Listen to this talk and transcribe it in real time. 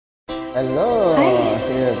Hello, Hi.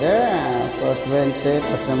 see you there for 20th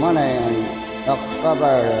of the morning,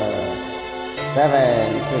 October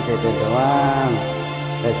 7, 2021.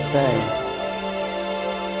 Let's say,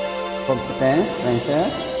 competence,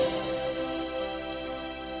 princess.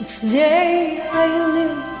 Each day I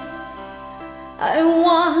live, I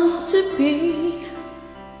want to be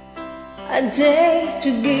a day to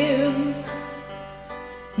give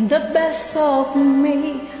the best of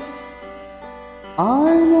me.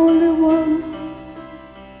 I'm only one,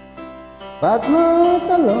 but not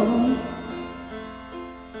alone.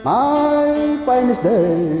 My finest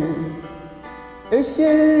day is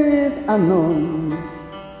yet unknown.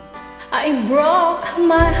 I broke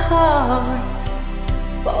my heart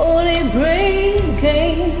for the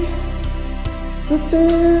breaking. The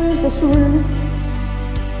tears were sweet,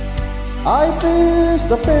 I taste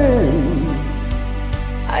the pain.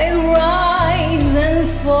 I rise and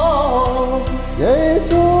fall. They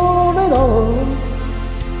told it all.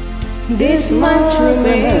 This much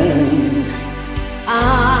remains.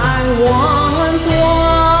 I want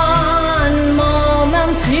one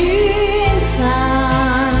moment in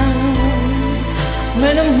time,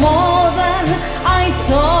 when I'm more than I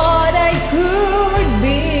thought I could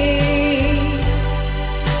be,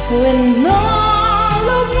 when all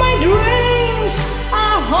of my dreams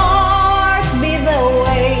are heart beat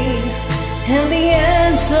away, and the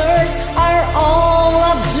answers are all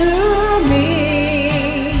up to me.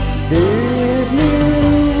 Give me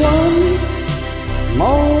one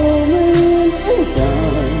moment in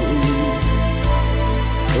time,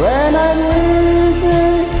 when I'm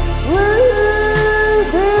racing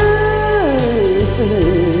with destiny.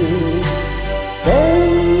 Then,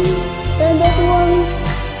 in that one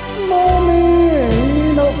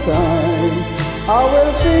moment of time, I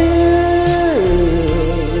will feel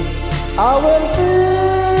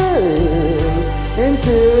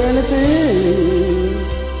infinity.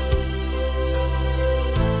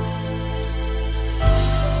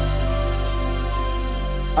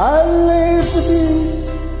 I live to be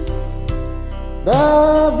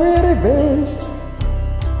the very best.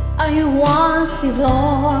 I want it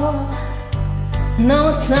all,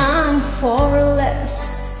 no time for less.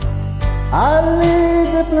 I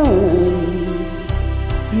live the plan.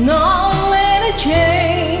 No any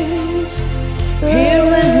change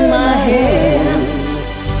here in my hands.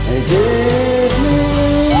 Give me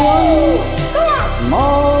one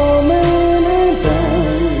moment in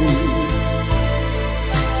time,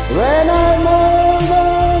 when I'm more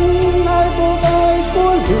than I thought I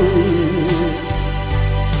could be,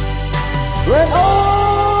 when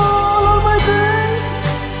all of my dreams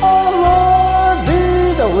are worthy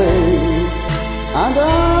the way, and the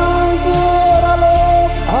answer I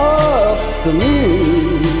look up to me.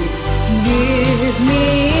 Give me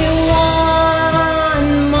one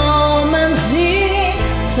moment in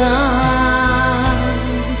time,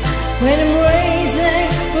 when I'm racing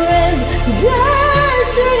with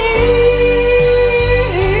destiny.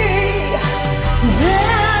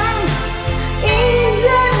 Then, in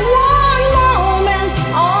that one moment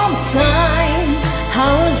of time, I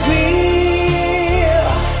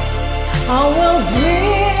will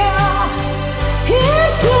feel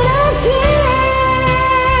eternity.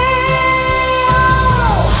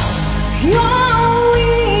 You're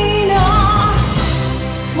enough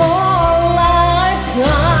for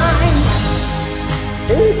lifetime.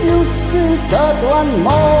 If you seize that one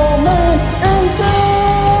moment in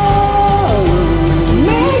time,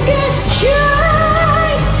 Make it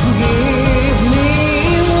shine. Give me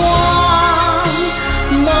one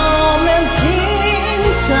moment in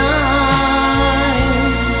time,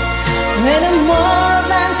 when I'm more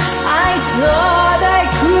than I thought I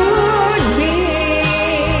could be,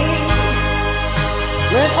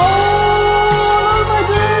 when all my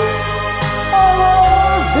dreams are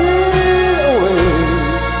worthy away,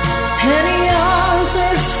 and the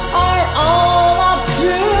answers are all up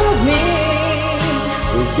to me.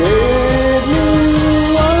 we gave you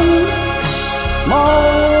one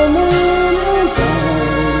moment in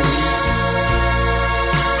time,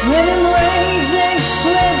 When I'm racing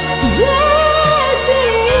with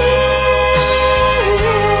destiny.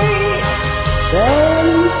 then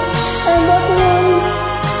and that one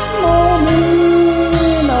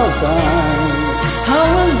moment of time, I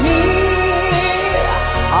will be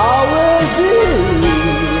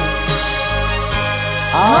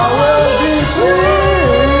free.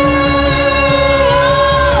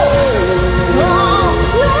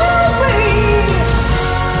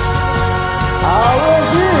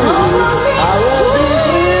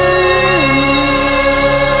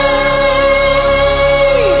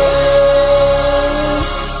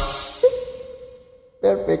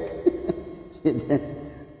 Perfect.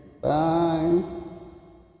 Bye.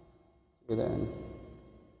 See you then.